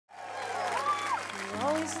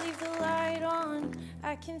always leave the light on.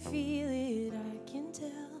 I can feel it, I can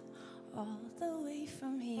tell, all the way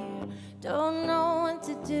from here. Don't know what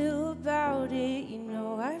to do about it. You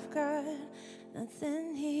know I've got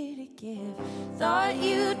nothing here to give. Thought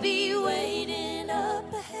you'd be waiting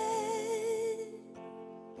up ahead,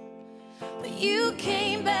 but you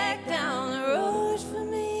came back down the road for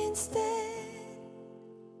me instead.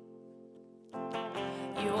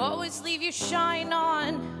 You always leave your shine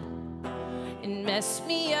on and mess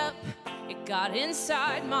me up. It got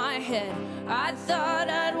inside my head. I thought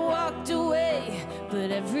I'd walked away,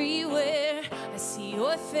 but everywhere I see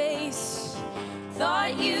your face.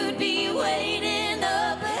 Thought you'd be waiting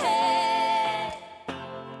up ahead,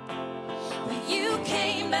 but you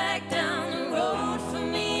came back down the road for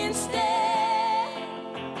me instead.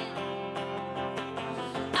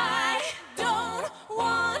 I don't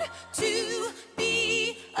want to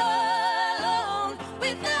be alone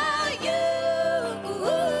without you.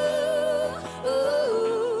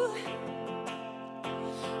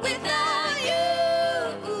 Without you.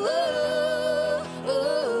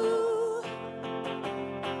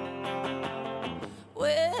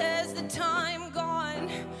 Where's the time gone?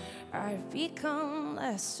 I've become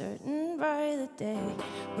less certain by the day.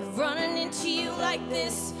 But running into you like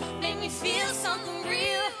this made me feel something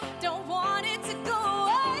real. Don't want it to go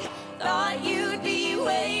away. Thought you'd be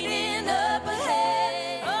waiting up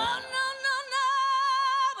ahead. Oh, no, no, no.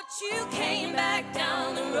 But you came back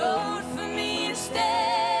down the road for me instead.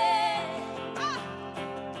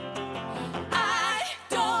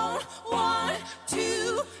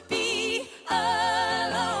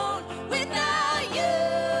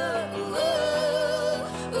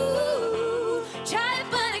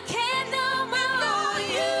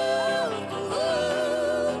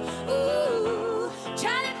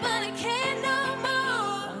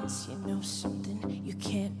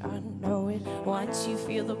 Once you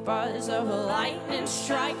feel the buzz of a lightning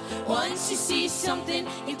strike, once you see something,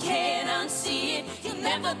 you can't unsee it. You'll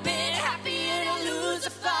never be happier to lose a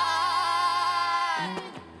fight.